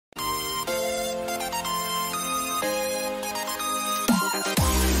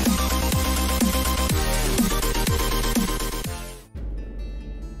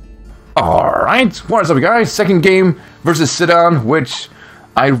Alright, what is up guys? Second game versus Sinnoh, which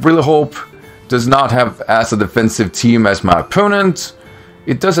I really hope does not have as a defensive team as my opponent.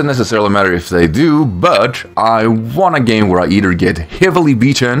 It doesn't necessarily matter if they do, but I want a game where I either get heavily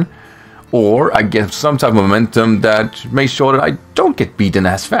beaten or I get some type of momentum that makes sure that I don't get beaten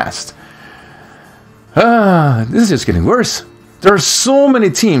as fast. This is just getting worse. There are so many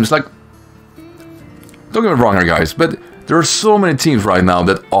teams, like, don't get me wrong here guys, but there are so many teams right now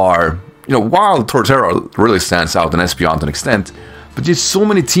that are, you know, while Torterra really stands out in Espeon to an extent, but there's so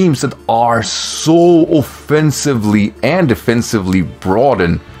many teams that are so offensively and defensively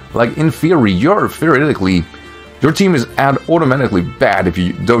broadened. Like, in theory, theoretically, your team is automatically bad if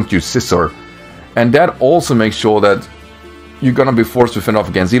you don't use Scizor. And that also makes sure that you're gonna be forced to fend off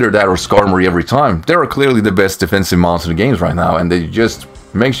against either that or Skarmory every time. They are clearly the best defensive monster in the games right now, and they just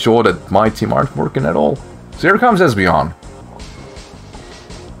make sure that my team aren't working at all. So here comes Espeon,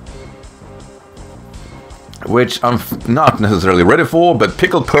 which I'm not necessarily ready for, but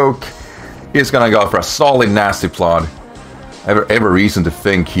Piplup is gonna go for a solid nasty plot. I have every reason to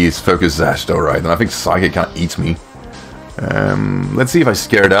think he's Focus Sash though, right? And I think Psychic kinda eats me. Let's see if I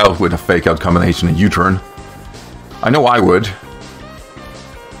scare it out with a fake out combination and U-turn. I know I would.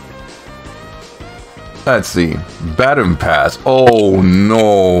 Let's see. Baton Pass. Oh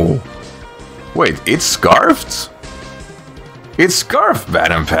no. Wait, it's Scarfed? It's Scarfed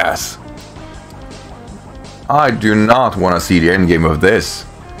Baton Pass. I do not want to see the endgame of this.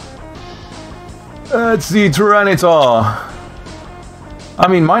 Let's see, Tyranitar. I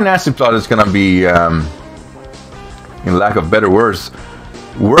mean, my nasty plot is gonna be, in lack of better words,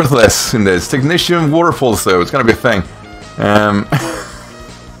 worthless in this. Technician Waterfalls though, it's gonna be a thing.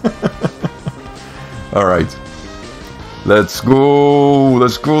 Alright. Let's go,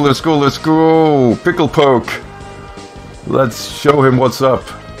 let's go, let's go, let's go! Piplup! Let's show him what's up.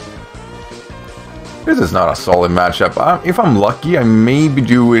 This is not a solid matchup. If I'm lucky, I may be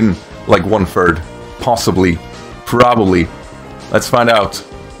doing like 1/3. Possibly. Probably. Let's find out.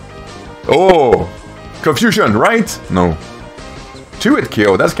 Oh! Confusion, right? No. 2-hit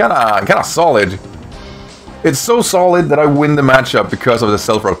KO, that's kinda solid. It's so solid that I win the matchup because of the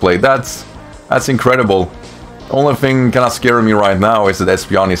self-rock play. That's incredible. Only thing kinda scaring me right now is that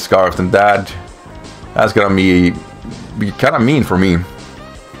Espeon is Scarfed, and that's gonna be kinda mean for me.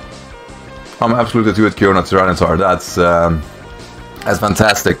 I'm absolutely 2-hit KO on Tyranitar. That's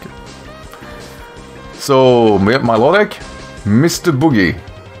fantastic. So, Milotic, Mr. Boogie.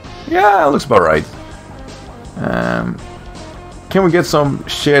 Yeah, looks about right. Can we get some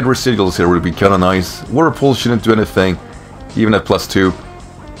shared residuals here? Would be kinda nice. Waterpool shouldn't do anything, even at +2.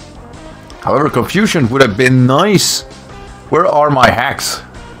 However, Confusion would have been nice. Where are my hacks?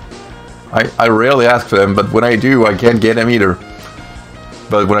 I rarely ask for them, but when I do, I can't get them either.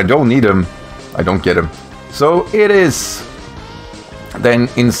 But when I don't need them, I don't get them. So it is then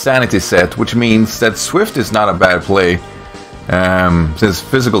Insanity set, which means that Swift is not a bad play, since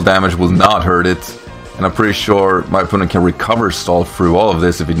physical damage will not hurt it. And I'm pretty sure my opponent can recover stall through all of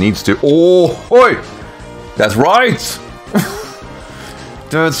this if it needs to. Oh, oi! That's right!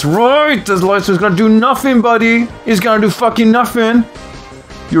 That's right! This Lyser's gonna do nothing, buddy! He's gonna do fucking nothing!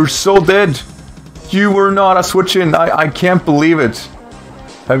 You're so dead! You were not a switch-in! I can't believe it!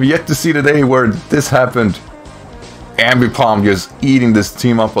 I've yet to see the day where this happened. Ambipom just eating this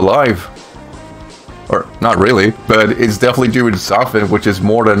team up alive. Or, not really, but it's definitely doing something, which is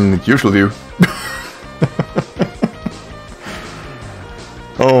more than it usually do.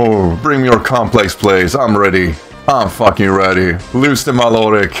 Oh, bring me your complex plays. I'm ready. I'm fucking ready. Lose the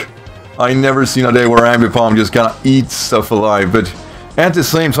Milotic. I never seen a day where Ambipom just kinda eats stuff alive, but at the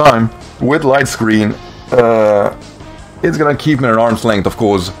same time, with light screen, it's gonna keep me at arm's length, of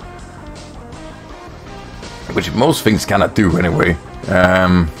course. Which most things kinda do anyway.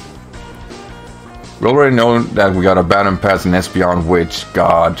 We already know that we got a Baton Pass in Espeon, which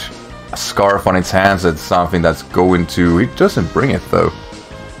got a Scarf on its hands. That's something that's going to... It doesn't bring it though.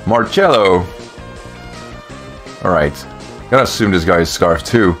 Marcello! Alright. Gotta assume this guy is Scarf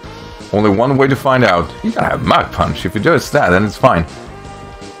too. Only one way to find out. You gotta have Mach Punch. If it does that, then it's fine.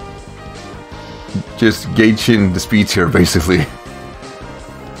 Just gauging the speeds here, basically.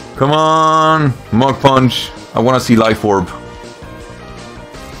 Come on! Mach Punch! I wanna see Life Orb.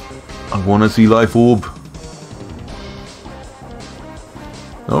 I wanna see Life Orb.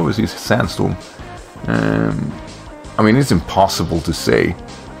 Oh, it's Sandstorm. I mean, it's impossible to say,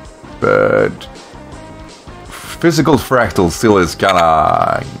 but Physical Fractal still is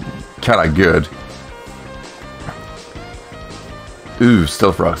kinda good. Ooh,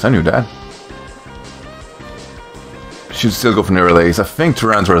 Stealth Rocks, I knew that. Should still go for Near Lace. I think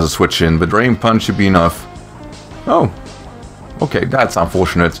Tyranitar has a switch in, but Drain Punch should be enough. Oh. Okay, that's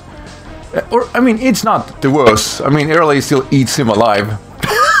unfortunate. Or, I mean, it's not the worst. I mean, Air Lace still eats him alive.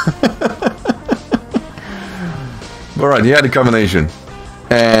 Alright, he had a combination.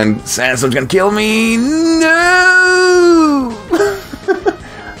 And Sandstorm's gonna kill me! No!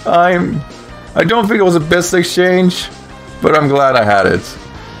 I don't think it was the best exchange, but I'm glad I had it.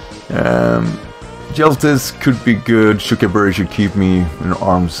 Jeltis could be good. Shukaberry should keep me in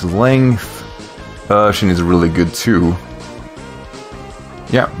arm's length. Urshin is really good too.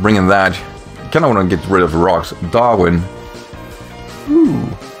 Yeah, bringing that. Kinda wanna get rid of rocks. Darwin. Ooh.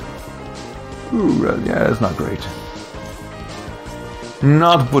 Ooh, yeah, that's not great.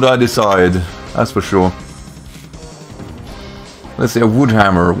 Not what I decide, that's for sure. Let's say a wood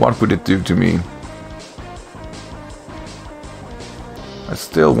hammer, what would it do to me? I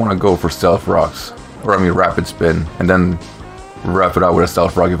still want to go for stealth rocks. Or I mean rapid spin, and then wrap it out with a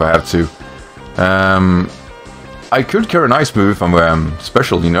stealth rock if I have to. I could carry an ice move if I'm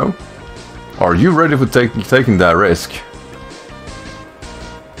special, you know? Are you ready for taking that risk?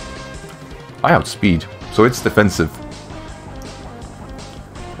 I outspeed, so it's defensive.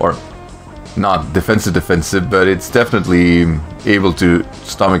 Or not defensive, but it's definitely able to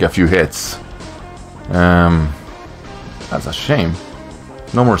stomach a few hits. That's a shame.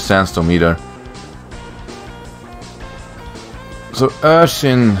 No more Sandstorm either. So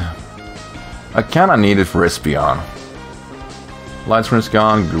Urshin, I kinda need it for Espeon. Light Sprin's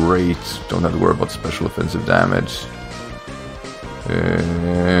gone, great. Don't have to worry about special offensive damage.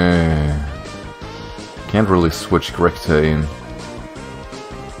 Can't really switch Grectane.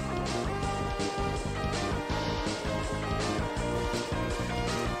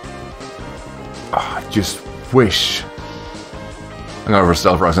 I just wish. I'm going for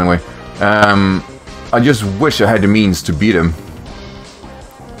Stealth Rocks anyway. I just wish I had the means to beat him.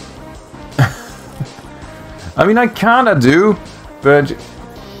 I mean, I kinda do, but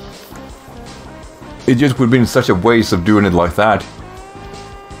it just would have been such a waste of doing it like that.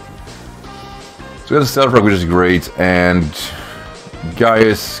 So we have the Stealth Rock, which is great, and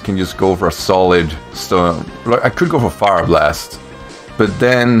Gaius can just go for a solid stone. Like, I could go for Fire Blast, but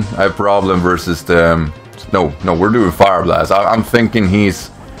then I have a problem versus the... No, we're doing Fire Blast. I'm thinking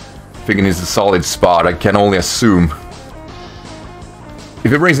he's a solid spot. I can only assume.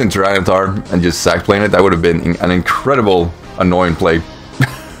 If it brings in Tyranitar and just sack playing it, that would have been an incredible annoying play.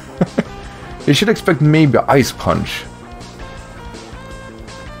 You should expect maybe Ice Punch.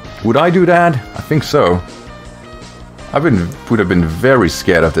 Would I do that? I think so. Would have been very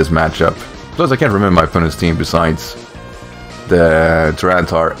scared of this matchup. Plus, I can't remember my opponent's team besides the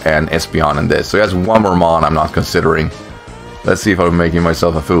Tyranitar and Espeon in this. So he has one more Mon I'm not considering. Let's see if I'm making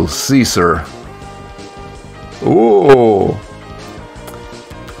myself a fool. Caesar. Ooh.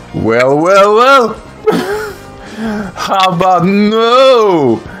 Well. How about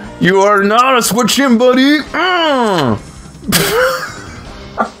no? You are not a switch-in, buddy.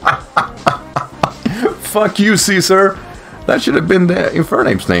 Fuck you, Caesar. That should have been the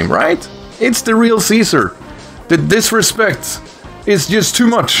Infernape's name, right? It's the real Caesar. The disrespect is just too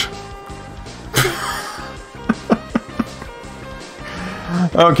much.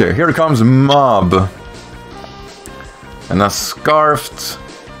 Okay, here comes Mob. And a Scarfed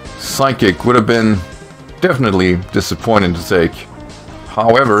Psychic would have been definitely disappointing to take.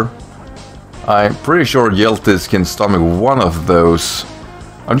 However, I'm pretty sure Jeltis can stomach one of those.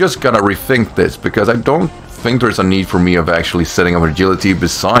 I'm just gonna rethink this, because I don't think there's a need for me of actually setting up agility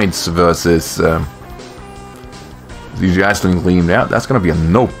besides versus the Jazzling Gleam. Yeah, that's gonna be a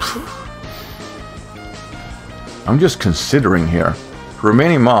nope. I'm just considering here.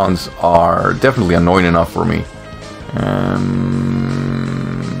 Remaining Mons are definitely annoying enough for me.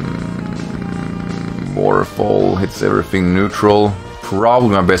 Waterfall hits everything neutral. Probably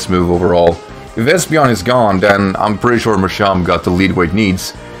my best move overall. If Espeon is gone, then I'm pretty sure Marsham got the lead weight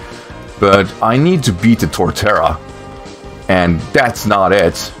needs. But I need to beat the Torterra. And that's not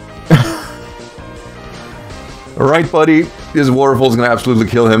it. Alright, buddy. This Waterfall's gonna absolutely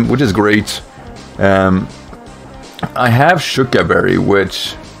kill him, which is great. I have Shukaberry,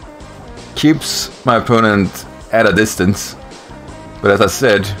 which keeps my opponent at a distance. But as I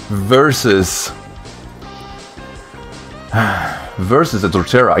said, versus the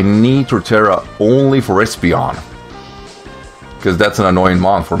Torterra, I need Torterra only for Espeon. Because that's an annoying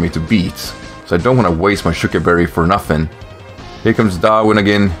mon for me to beat. So I don't want to waste my Shukaberry for nothing. Here comes Darwin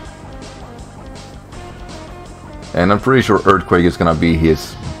again. And I'm pretty sure Earthquake is going to be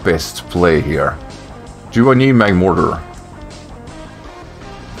his best play here. Do I need Magmortar?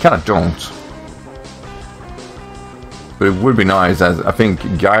 Kinda don't. But it would be nice, as I think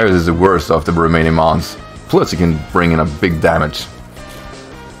Gyarados is the worst of the remaining mons. Plus he can bring in a big damage.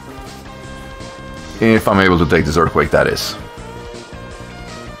 If I'm able to take this Earthquake, that is.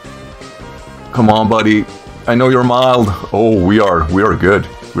 Come on, buddy. I know you're mild. Oh, we are good.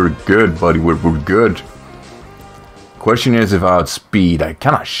 We're good, buddy. We're good. Question is if I outspeed. I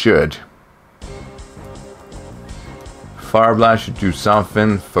kinda should. Fire Blast should do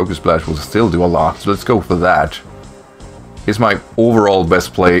something. Focus Blast will still do a lot. So let's go for that. It's my overall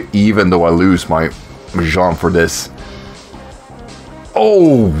best play, even though I lose my jump for this.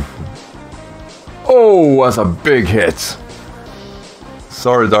 Oh! Oh, that's a big hit.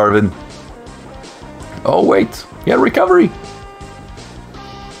 Sorry, Darwin. Oh, wait. He had recovery.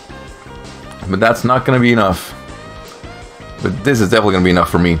 But that's not going to be enough. But this is definitely going to be enough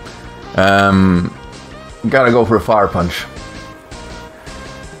for me. Gotta go for a Fire Punch.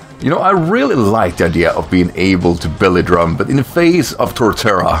 You know, I really like the idea of being able to belly drum, but in the face of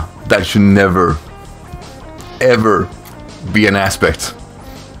Torterra, that should never, ever be an aspect.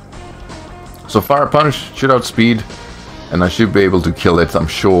 So Fire Punch should outspeed, and I should be able to kill it, I'm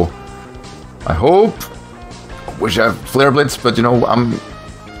sure. I hope. Wish I had Flare Blitz, but you know,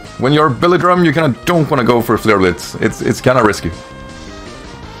 when you're belly drum, you kind of don't want to go for Flare Blitz. It's kind of risky.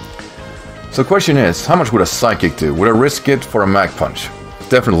 So the question is, how much would a Psychic do? Would I risk it for a Mach Punch?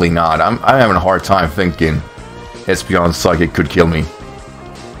 Definitely not. I'm having a hard time thinking Espeon's Psychic could kill me.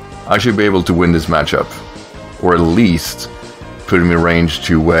 I should be able to win this matchup. Or at least put him in range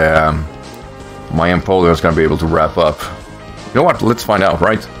to where my Empoleon is going to be able to wrap up. You know what? Let's find out,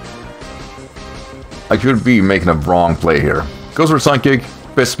 right? I could be making a wrong play here. Goes for Psychic.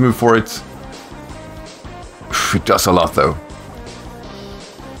 Best move for it. It does a lot though.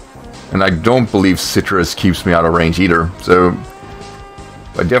 And I don't believe Citrus keeps me out of range either. So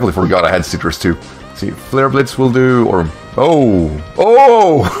I definitely forgot I had Citrus too. See, Flare Blitz will do, or... Oh!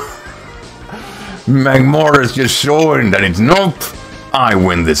 Oh! Magmar is just showing that it's nope. I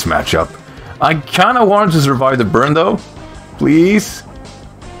win this matchup. I kind of wanted to survive the burn though. Please.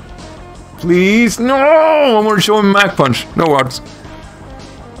 Please. No! I want to show him Mach Punch. No odds.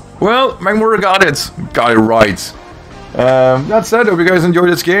 Well, Magmar got it. Got it right. That said, hope you guys enjoyed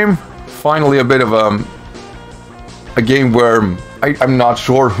this game. Finally a bit of a game where I'm not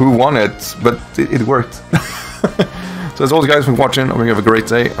sure who won it, but it worked. So as always guys, for watching, I hope you have a great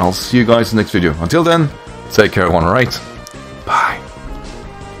day, and I'll see you guys in the next video. Until then, take care everyone, alright?